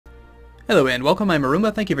Hello and welcome, I'm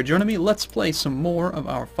Arumba. Thank you for joining me. Let's play some more of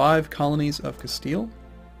our 5 Colonies of Castile.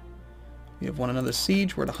 We have won another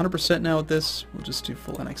siege. We're at 100% now with this. We'll just do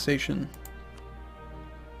full annexation.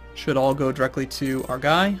 Should all go directly to our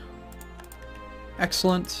guy.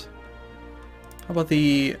 Excellent. How about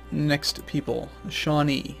the next people? The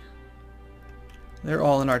Shawnee. They're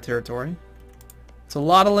all in our territory. It's a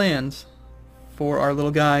lot of land for our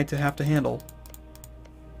little guy to have to handle.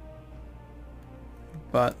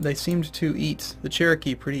 But they seemed to eat the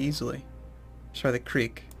Cherokee pretty easily. Sorry, the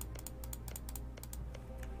Creek.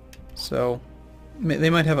 So they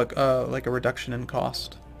might have like a reduction in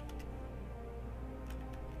cost.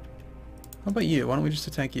 How about you? Why don't we just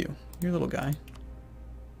attack you? You're a little guy.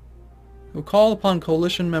 We'll call upon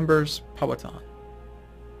coalition members Powhatan.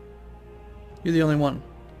 You're the only one.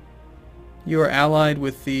 You are allied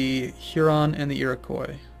with the Huron and the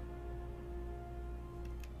Iroquois.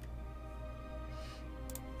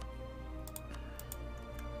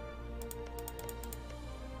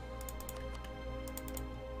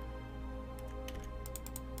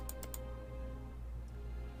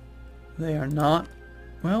 They are not.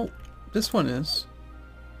 Well, this one is.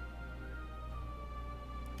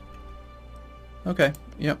 Okay,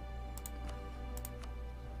 yep.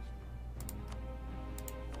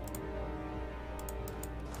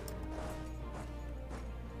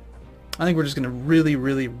 I think we're just going to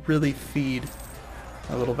really feed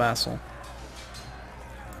our little vassal.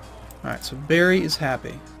 Alright, so Barry is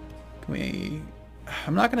happy. Can we...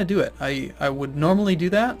 I'm not going to do it. I would normally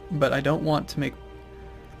do that, but I don't want to make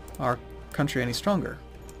our country any stronger.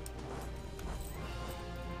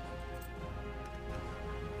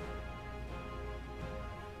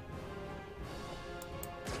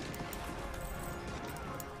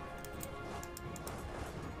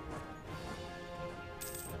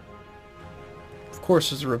 Of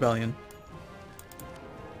course there's a rebellion.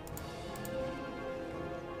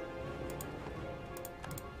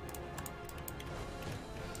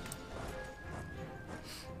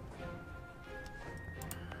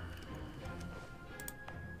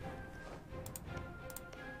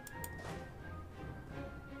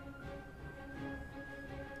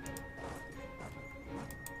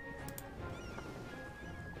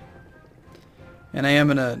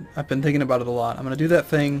 And I've been thinking about it a lot. I'm gonna do that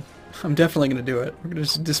thing. I'm definitely gonna do it. We're gonna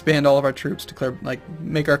just disband all of our troops, declare, like,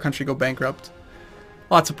 make our country go bankrupt.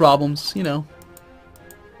 Lots of problems, you know.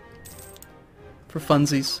 For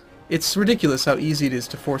funsies. It's ridiculous how easy it is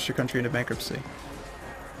to force your country into bankruptcy.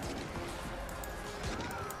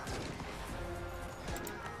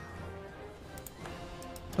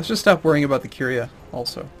 Let's just stop worrying about the Curia,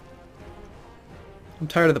 also. I'm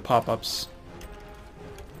tired of the pop-ups.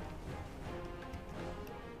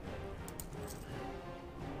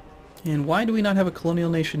 And why do we not have a colonial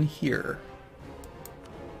nation here?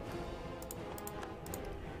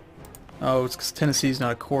 Oh, it's because Tennessee's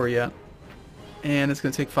not a core yet. And it's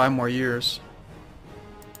going to take 5 more years.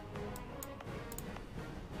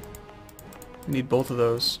 We need both of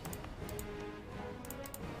those.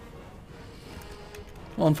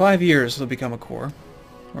 Well, in 5 years it'll become a core.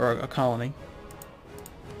 Or a colony.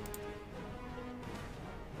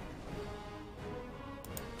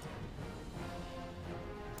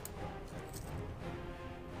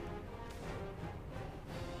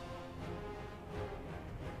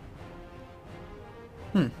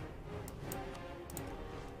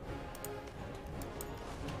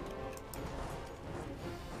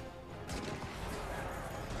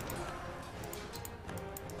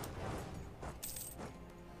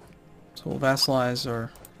 So we'll vassalize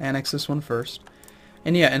or annex this one first.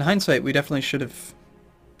 And yeah, in hindsight, we definitely should have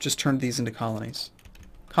just turned these into colonies.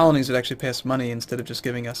 Colonies would actually pay us money instead of just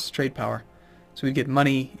giving us trade power. So we'd get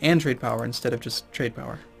money and trade power instead of just trade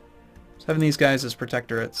power. So having these guys as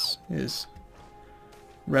protectorates is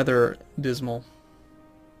rather dismal.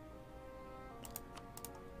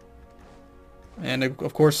 And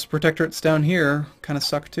of course, protectorates down here kind of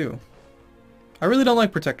suck too. I really don't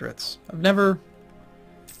like protectorates. I've never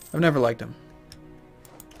liked them.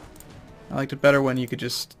 I liked it better when you could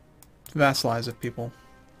just vassalize of people.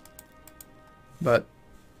 But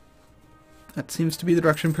that seems to be the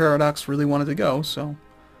direction Paradox really wanted to go, so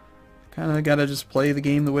kind of gotta just play the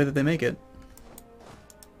game the way that they make it.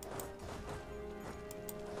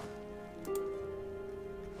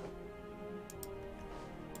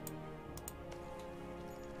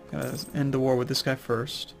 Gotta end the war with this guy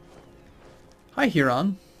first. Hi,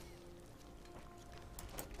 Huron.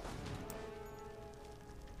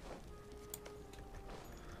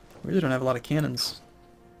 We really don't have a lot of cannons.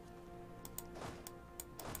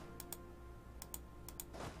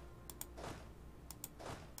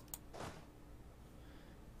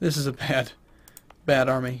 This is a bad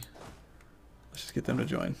army. Let's just get them to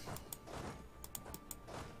join.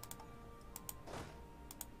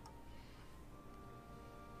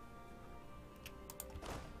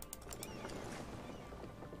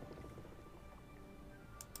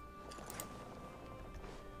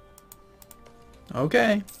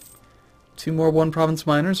 Okay. 2 more one province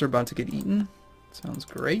miners are about to get eaten. Sounds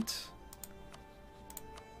great.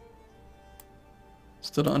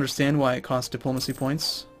 Still don't understand why it costs diplomacy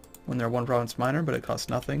points when they're one province miner, but it costs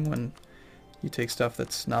nothing when you take stuff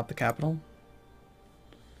that's not the capital.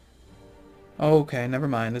 Okay, never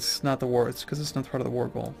mind. It's not the war. It's because it's not part of the war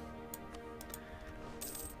goal.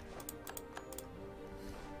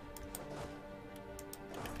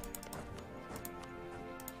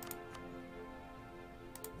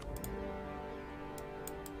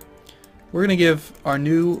 We're going to give our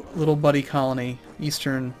new little buddy colony,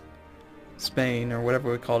 Eastern Spain, or whatever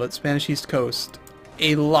we called it, Spanish East Coast,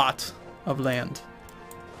 a lot of land.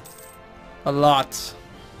 A lot.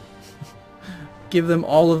 Give them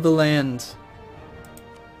all of the land.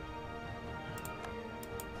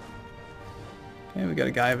 Okay, we got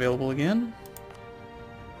a guy available again.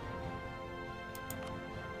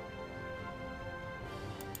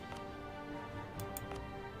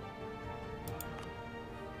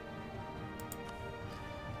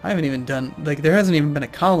 I haven't even done, like, there hasn't even been a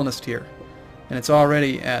colonist here, and it's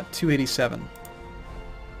already at 287.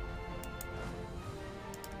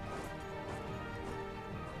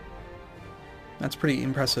 That's pretty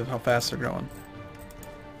impressive how fast they're growing.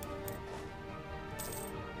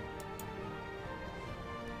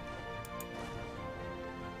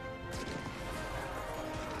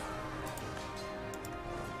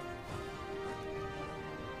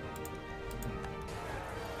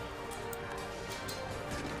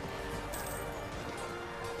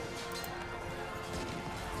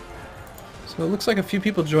 So it looks like a few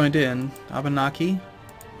people joined in. Abenaki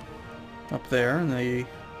up there in the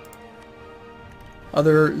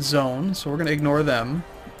other zone, so we're going to ignore them.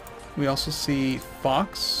 We also see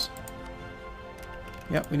Fox.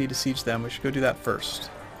 Yep, we need to siege them. We should go do that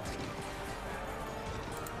first.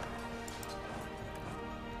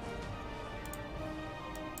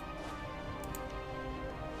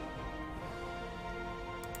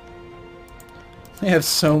 They have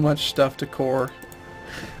so much stuff to core.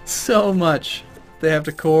 So much. They have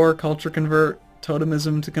to core, culture convert,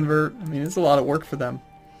 totemism to convert. I mean, it's a lot of work for them.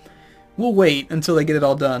 We'll wait until they get it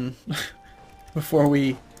all done before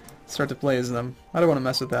we start to play as them. I don't want to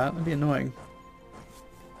mess with that. That'd be annoying.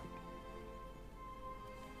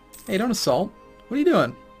 Hey, don't assault. What are you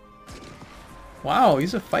doing? Wow,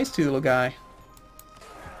 he's a feisty little guy.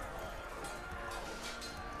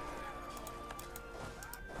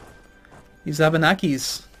 These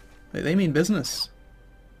Abenakis, they mean business.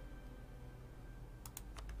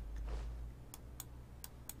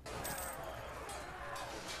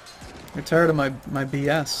 They're tired of my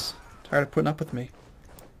BS. Tired of putting up with me.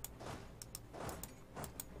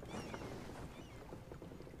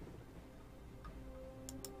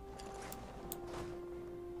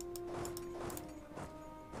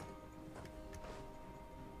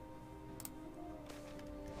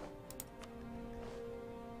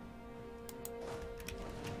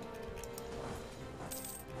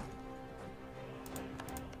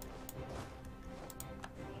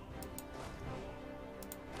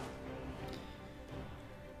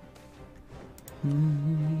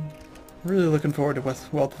 Really looking forward to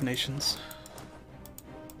Wealth of Nations.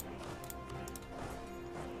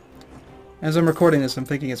 As I'm recording this, I'm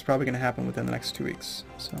thinking it's probably going to happen within the next 2 weeks,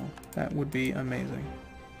 so that would be amazing.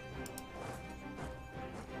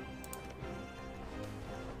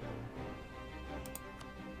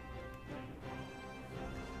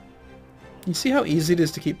 You see how easy it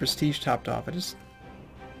is to keep prestige topped off? It's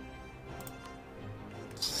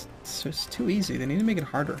just too easy. They need to make it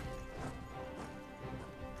harder.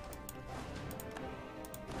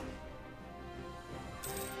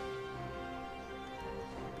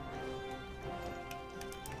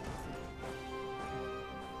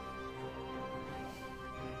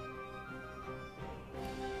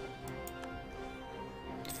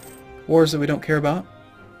 Wars that we don't care about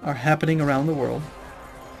are happening around the world.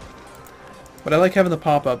 But I like having the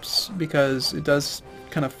pop-ups because it does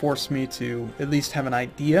kind of force me to at least have an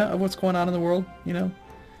idea of what's going on in the world, you know?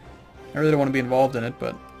 I really don't want to be involved in it,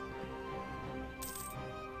 but...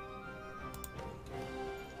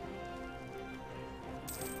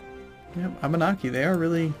 yeah, Abenaki, they are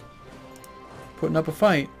really putting up a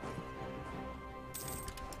fight.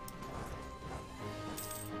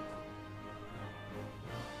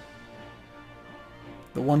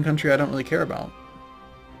 The one country I don't really care about.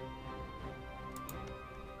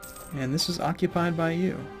 And this is occupied by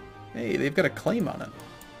you. Hey, they've got a claim on it.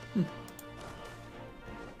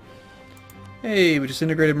 Hey, we just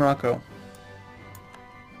integrated Morocco.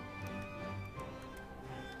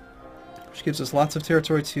 Which gives us lots of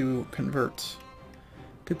territory to convert.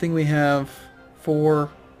 Good thing we have 4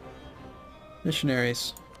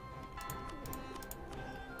 missionaries.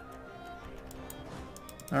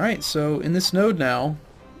 Alright, so in this node now,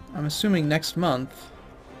 I'm assuming next month,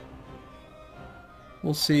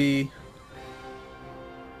 we'll see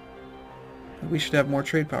that we should have more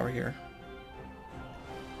trade power here.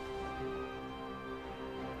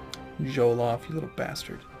 Jolov, you little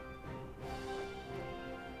bastard.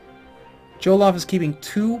 Jolov is keeping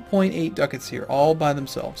 2.8 ducats here, all by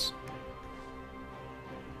themselves.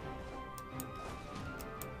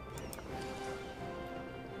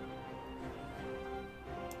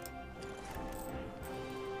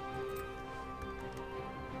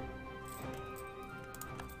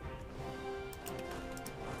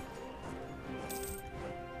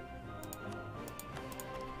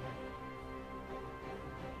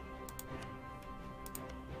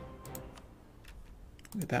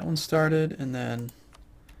 Get that one started, and then,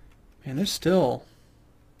 man, there's still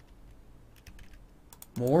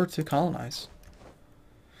more to colonize.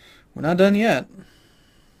 We're not done yet.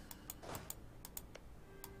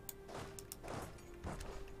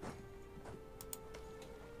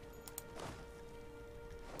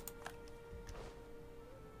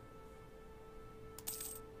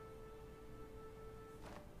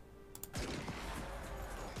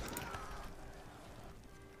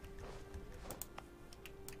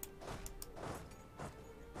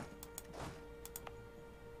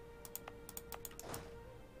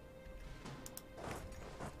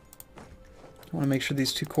 I want to make sure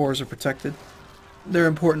these 2 cores are protected. They're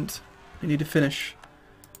important. We need to finish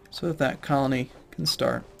so that that colony can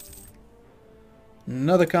start.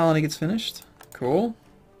 Another colony gets finished. Cool.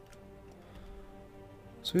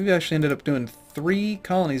 So we've actually ended up doing 3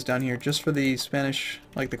 colonies down here just for the Spanish,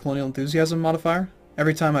 like the colonial enthusiasm modifier.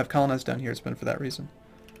 Every time I've colonized down here, it's been for that reason.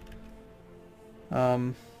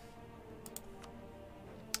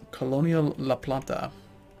 Colonial La Plata.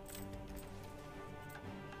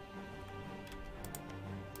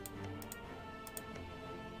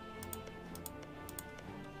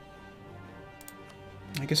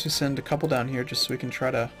 I guess we send a couple down here just so we can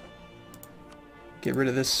try to get rid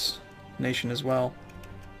of this nation as well.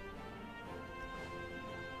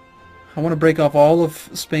 I want to break off all of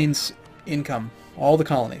Spain's income, all the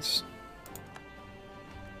colonies.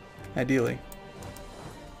 Ideally.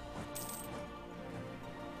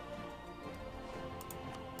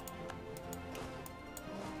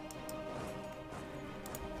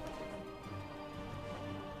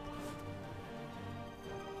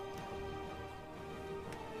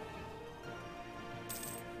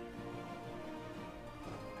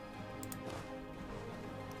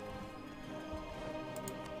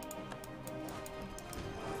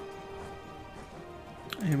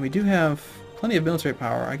 And we do have plenty of military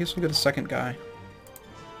power. I guess we'll get a second guy.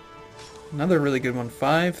 Another really good one.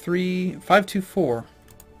 524.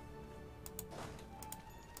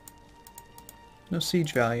 No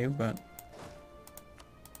siege value, but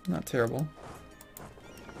not terrible.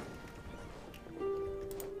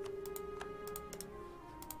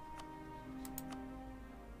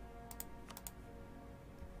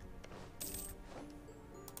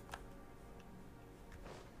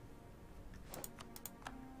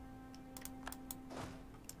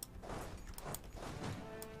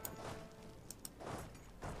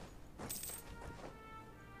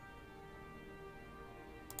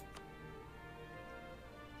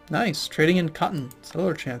 Nice, trading in cotton,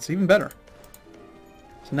 solar chance, even better.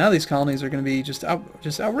 So now these colonies are going to be just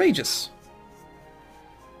outrageous.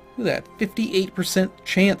 Look at that, 58%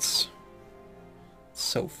 chance.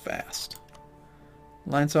 So fast.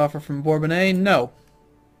 Alliance offer from Bourbonnais? No.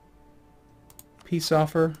 Peace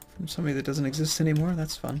offer from somebody that doesn't exist anymore?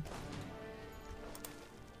 That's fun.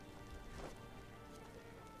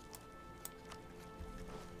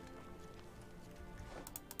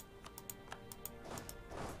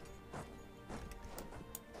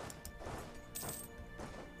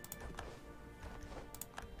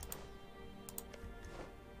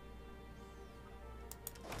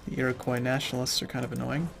 The Iroquois nationalists are kind of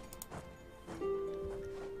annoying.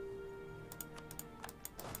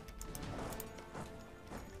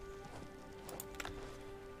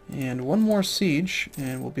 And one more siege,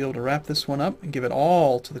 and we'll be able to wrap this one up and give it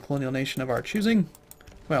all to the colonial nation of our choosing.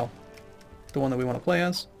 Well, the one that we want to play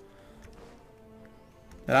as.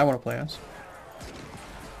 That I want to play as.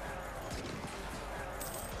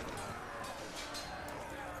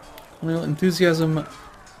 Colonial enthusiasm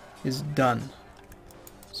is done.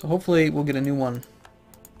 So hopefully we'll get a new one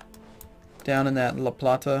down in that La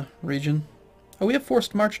Plata region. Oh, we have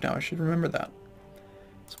forced march now. I should remember that.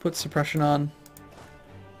 Let's put suppression on.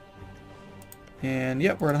 And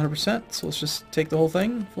yep, we're at 100%. So let's just take the whole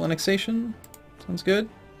thing. Full annexation. Sounds good.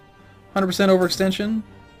 100% overextension,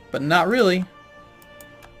 but not really.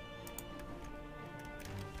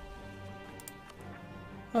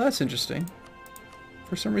 Oh, that's interesting.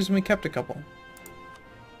 For some reason we kept a couple.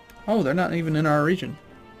 Oh, they're not even in our region.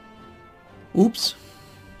 Oops.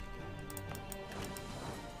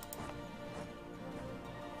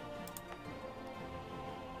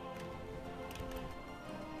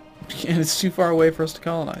 And it's too far away for us to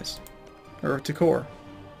colonize. Or to core.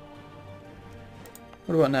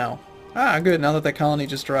 What about now? Ah, good. Now that colony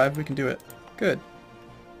just arrived, we can do it. Good.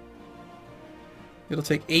 It'll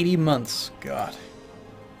take 80 months. God.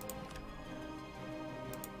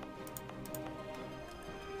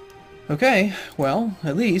 Okay, well,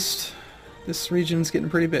 at least this region's getting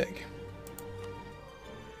pretty big.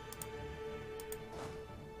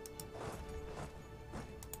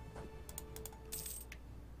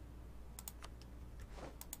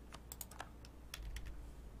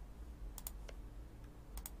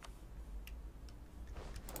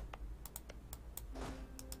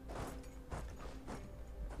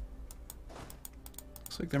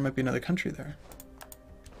 Looks like there might be another country there.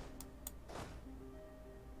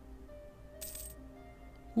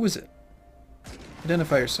 Who is it?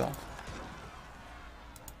 Identify yourself.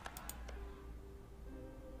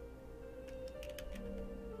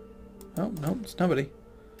 Oh, no, it's nobody.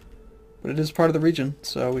 But it is part of the region,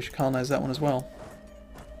 so we should colonize that one as well.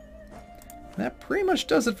 And that pretty much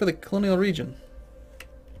does it for the colonial region.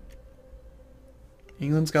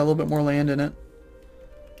 England's got a little bit more land in it.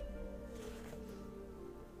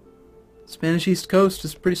 Spanish East Coast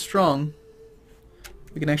is pretty strong.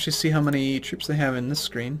 We can actually see how many troops they have in this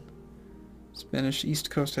screen. Spanish East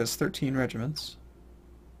Coast has 13 regiments.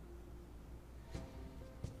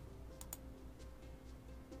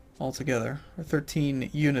 Altogether. Or 13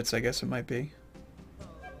 units, I guess it might be.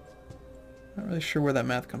 Not really sure where that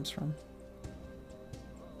math comes from.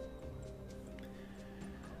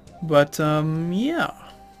 But, yeah.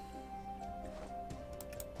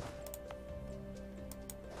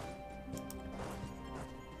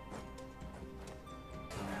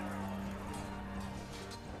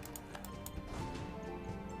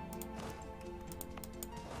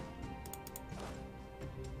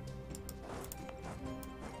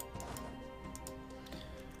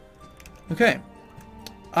 Okay,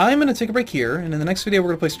 I'm going to take a break here, and in the next video we're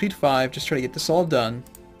going to play Speed 5, just try to get this all done,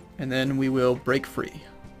 and then we will break free.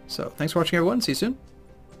 So, thanks for watching everyone, see you soon.